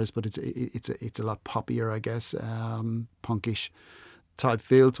with genres, but it's a lot poppier, I guess, punkish type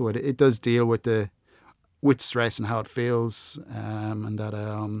feel to it. It does deal with stress and how it feels, and that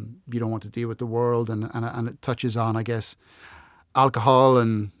you don't want to deal with the world, and it touches on, I guess, alcohol,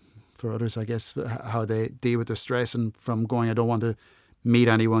 and for others, I guess, how they deal with their stress, and from going, I don't want to meet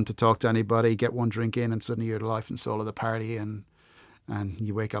anyone, to talk to anybody, get one drink in, and suddenly you're the life and soul of the party, and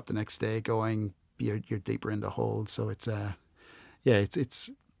you wake up the next day going, you're deeper in the hole. So it's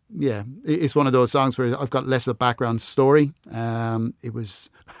one of those songs where I've got less of a background story. It was,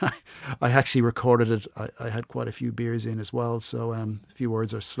 I actually recorded it. I had quite a few beers in as well, so a few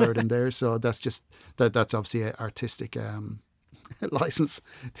words are slurred in there. So that's just that's obviously an artistic license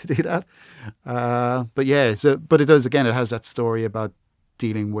to do that. But it does, again, it has that story about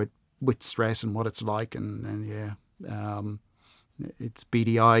dealing with stress and what it's like, and it's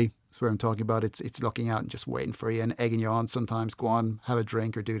BDI. That's where I'm talking about. It's looking out and just waiting for you and egging you on. Sometimes go on, have a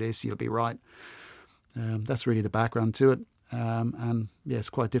drink or do this, you'll be right. That's really the background to it. And yeah,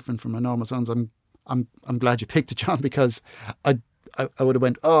 it's quite different from my normal songs. I'm glad you picked it, John, because I would have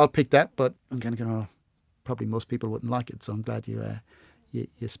went, I'll pick that, but I'm kind of going, probably most people wouldn't like it. So I'm glad you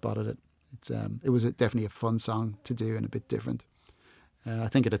spotted it. It was definitely a fun song to do and a bit different. I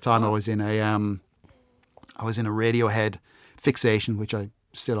think at the time I was in a Radiohead fixation, which I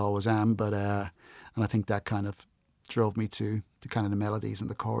still always am, but and I think that kind of drove me to kind of the melodies and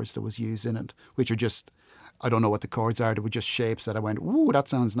the chords that was used in it, which are just, I don't know what the chords are, they were just shapes that I went, ooh, that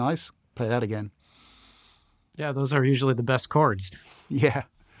sounds nice, play that again. Yeah, those are usually the best chords. Yeah.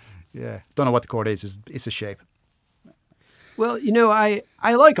 Don't know what the chord is, it's a shape. Well, I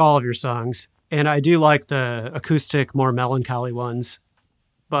like all of your songs, and I do like the acoustic, more melancholy ones,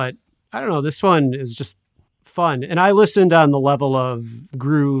 but I don't know, this one is just fun. And I listened on the level of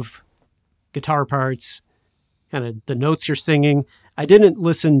groove, guitar parts, kind of the notes you're singing. I didn't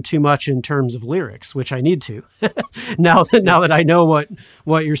listen too much in terms of lyrics, which I need to now that I know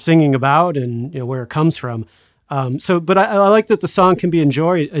what you're singing about and where it comes from. But I like that the song can be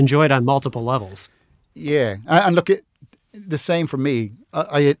enjoyed on multiple levels. Yeah, and look, the same for me.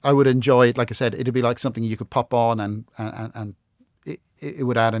 I would enjoy it. Like I said, it'd be like something you could pop on and it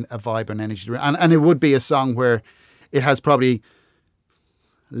would add a vibe and energy to it. And it would be a song where it has probably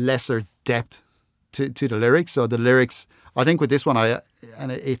lesser depth to the lyrics. So the lyrics, I think with this one,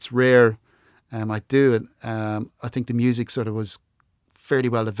 it's rare. I do it. I think the music sort of was fairly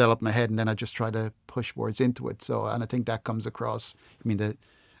well developed in my head, and then I just try to push words into it. So, and I think that comes across. In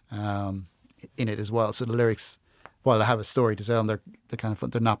it as well. So the lyrics, while they have a story to tell, they're kind of fun.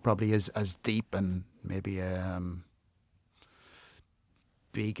 They're not probably as deep and maybe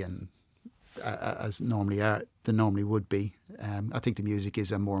big and as they normally would be. I think the music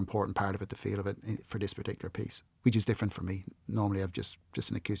is a more important part of it, the feel of it for this particular piece, which is different for me. Normally I've just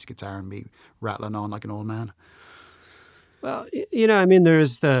an acoustic guitar and me rattling on like an old man. Well,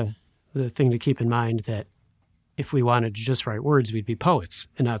 there's the thing to keep in mind that, if we wanted to just write words, we'd be poets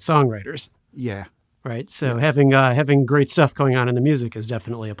and not songwriters, Yeah. right? So having great stuff going on in the music is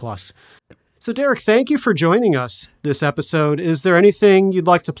definitely a plus. So Derek, thank you for joining us this episode. Is there anything you'd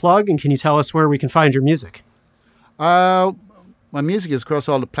like to plug, and can you tell us where we can find your music? My music is across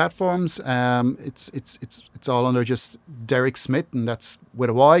all the platforms. It's all under just Derek Smyth, and that's with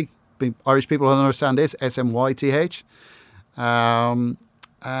a Y. Irish people don't understand this, SMYTH.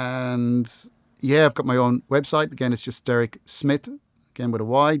 And yeah, I've got my own website. Again, it's just Derek Smyth, again with a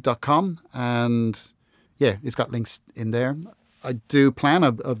Y.com. And yeah, it's got links in there. I do plan,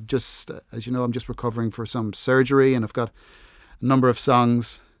 I've just, as you know, I'm just recovering for some surgery, and I've got a number of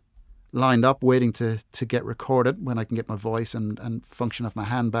songs lined up waiting to get recorded when I can get my voice and function of my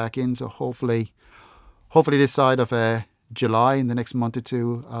hand back in. So hopefully this side of July, in the next month or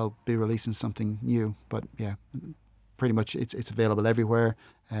two, I'll be releasing something new. But yeah, pretty much it's available everywhere.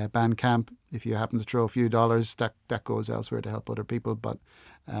 Bandcamp, if you happen to throw a few dollars, that goes elsewhere to help other people. But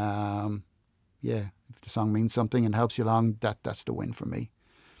yeah, if the song means something and helps you along, that's the win for me.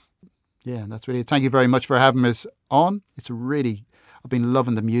 Yeah, that's really, thank you very much for having us on. I've been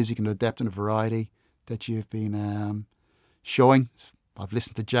loving the music and the depth and the variety that you've been showing. I've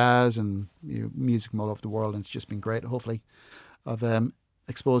listened to jazz and music from all over the world, and it's just been great. Hopefully I've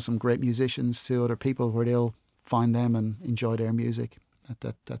exposed some great musicians to other people where they'll find them and enjoy their music.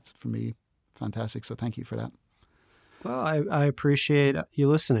 That's for me fantastic. So thank you for that. Well, I appreciate you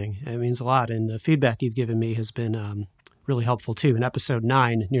listening. It means a lot. And the feedback you've given me has been really helpful too. In episode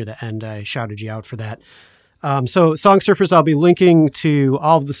 9, near the end, I shouted you out for that. So Song Surfers, I'll be linking to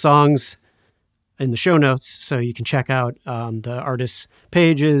all of the songs in the show notes, so you can check out the artists'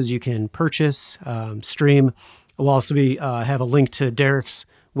 pages. You can purchase, stream. We'll also have a link to Derek's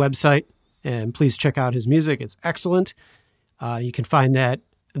website, and please check out his music. It's excellent. You can find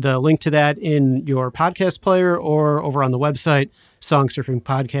the link to that in your podcast player or over on the website,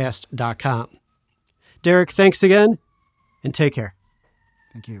 songsurfingpodcast.com. Derek, thanks again, and take care.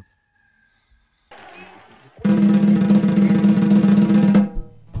 Thank you.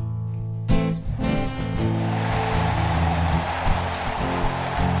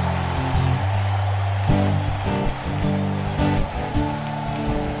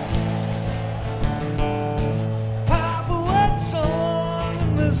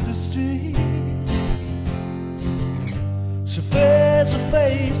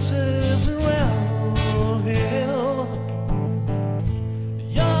 Faces around him.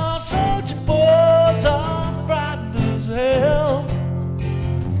 Your soldier boys are frightened as hell.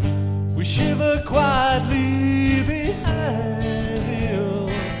 We shiver quietly behind him.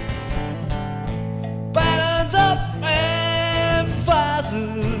 Battens up and fires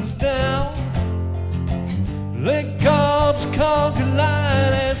us down. Then comes conquer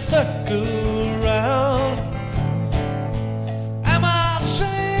line and circle around.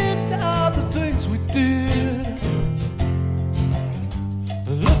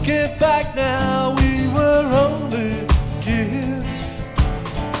 Looking back now, we were only kids.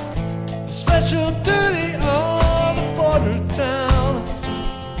 A special duty on the border town.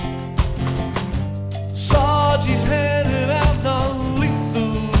 Sergeants handing out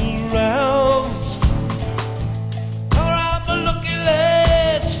non-lethal rounds. Alright, my lucky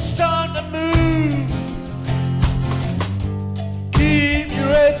lads, start to move. Keep your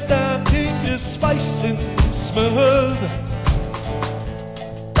heads down, keep your spice and smooth.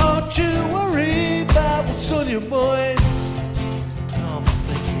 Don't you worry about what's on your minds. I'm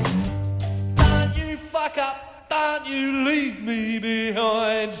thinking, don't you fuck up, don't you leave me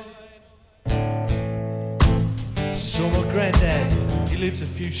behind. So my granddad, he lives a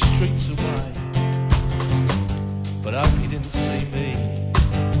few streets away, but I hope he didn't see me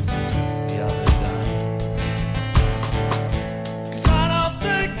the other day. 'Cause I don't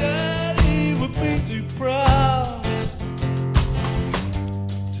think that he would be too proud.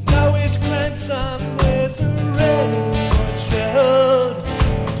 His grandson wears a red shirt.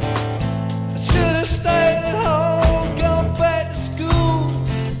 I should have stayed at home, gone back to school,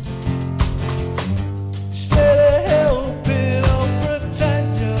 instead of helping on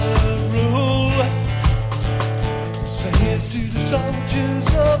Britannia rule. So here's to the soldiers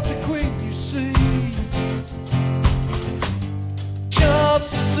of the Queen, you see. Chance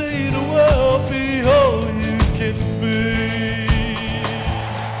to see the world be all you can be.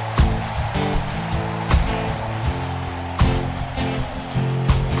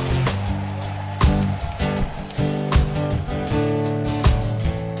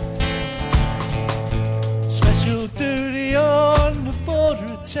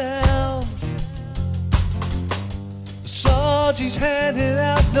 Town. The sergeant's handing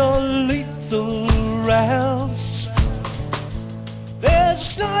out non-lethal rounds.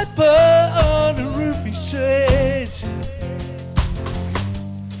 sniper on a roof, he said.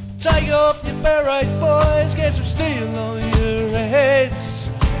 Take off your berets, boys, get some steel on your heads.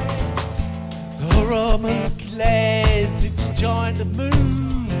 Alright, lads, it's time to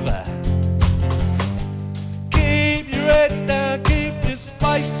move. Keep your heads down, keep your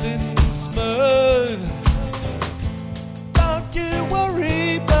space smooth. Don't you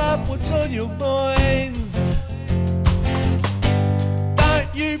worry about what's on your minds.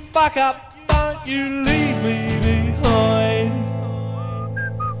 Don't you fuck up, don't you leave me behind.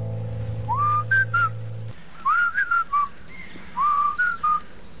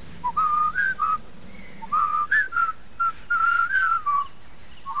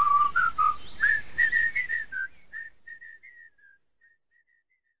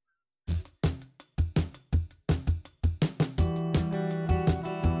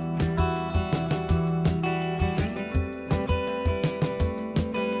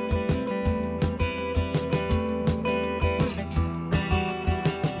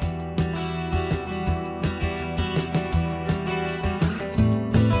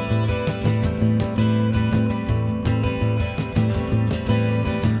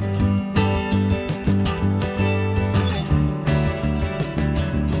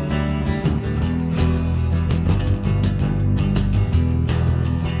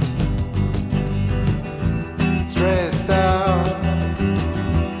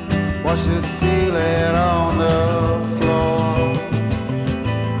 Watch the ceiling on the floor.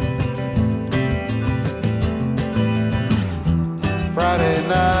 Friday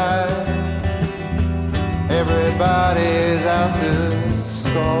night, everybody's out to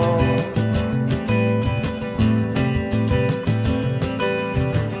score.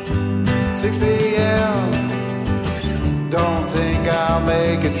 6 p.m. Don't think I'll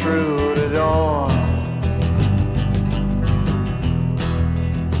make it through the door.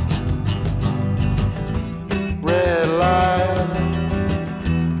 Red light,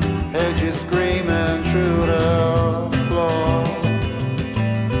 heard you screaming through the floor.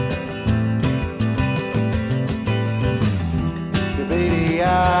 Your beady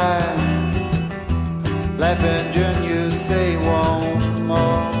eye, laughing, June, you say one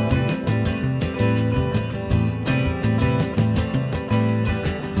more.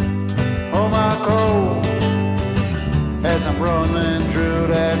 Hold my coat as I'm running through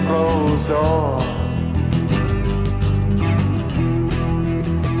that closed door.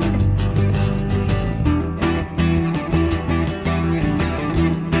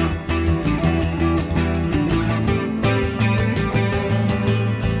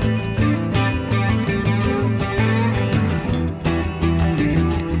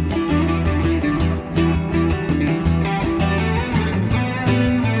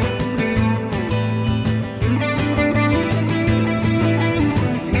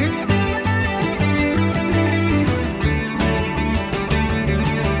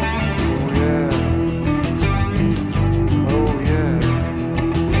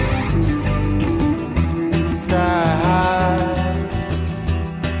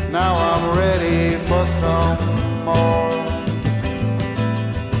 Some more.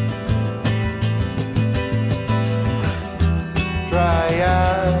 Dry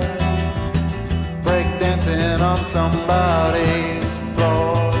eye, break dancing on somebody's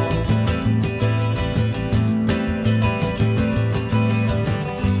floor.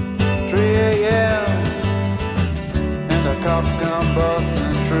 AM, and the cops come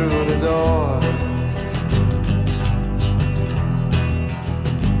busting through the door.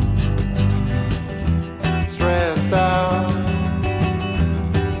 Stressed out,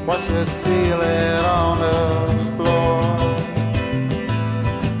 watch the ceiling on the floor.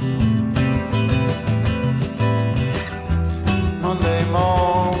 Monday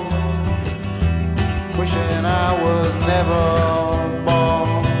morning, wishing I was never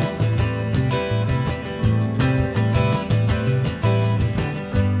born.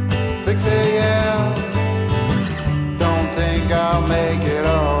 Six AM, don't think I'll make it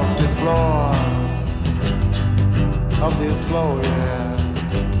off this floor. Of this floor, yeah.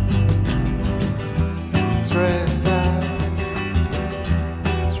 Stressed out,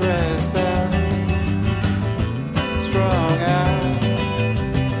 stressed out, strung out,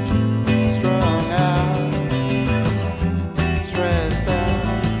 strung out, stressed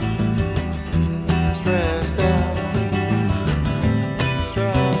out, stressed out,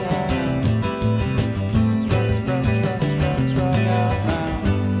 strung out, strung out now.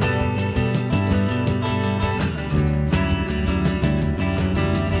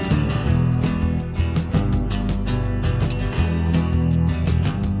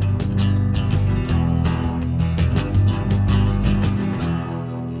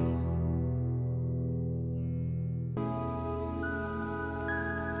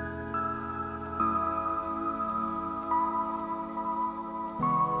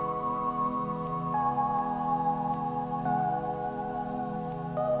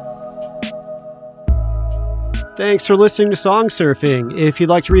 Thanks for listening to Song Surfing. If you'd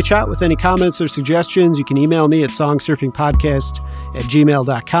like to reach out with any comments or suggestions, you can email me at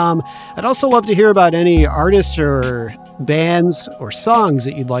songsurfingpodcast@gmail.com. I'd also love to hear about any artists or bands or songs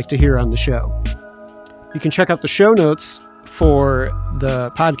that you'd like to hear on the show. You can check out the show notes for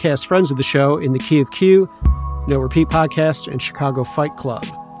the podcast Friends of the Show in the Key of Q, No Repeat Podcast, and Chicago Fight Club.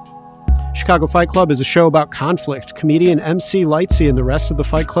 Chicago Fight Club is a show about conflict. Comedian MC Lightsey and the rest of the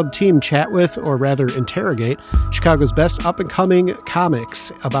Fight Club team chat with, or rather interrogate, Chicago's best up-and-coming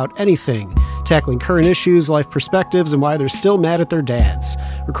comics about anything, tackling current issues, life perspectives, and why they're still mad at their dads.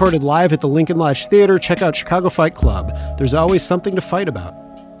 Recorded live at the Lincoln Lodge Theater, check out Chicago Fight Club. There's always something to fight about.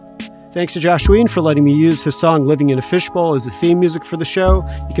 Thanks to Josh Ween for letting me use his song Living in a Fishbowl as the theme music for the show.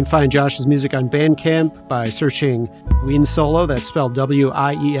 You can find Josh's music on Bandcamp by searching Ween Solo, that's spelled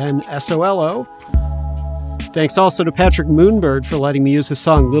WIENSOLO. Thanks also to Patrick Moonbird for letting me use his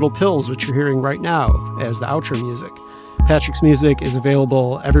song Little Pills, which you're hearing right now, as the outro music. Patrick's music is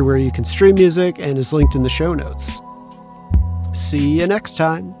available everywhere you can stream music and is linked in the show notes. See you next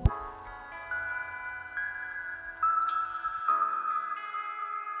time.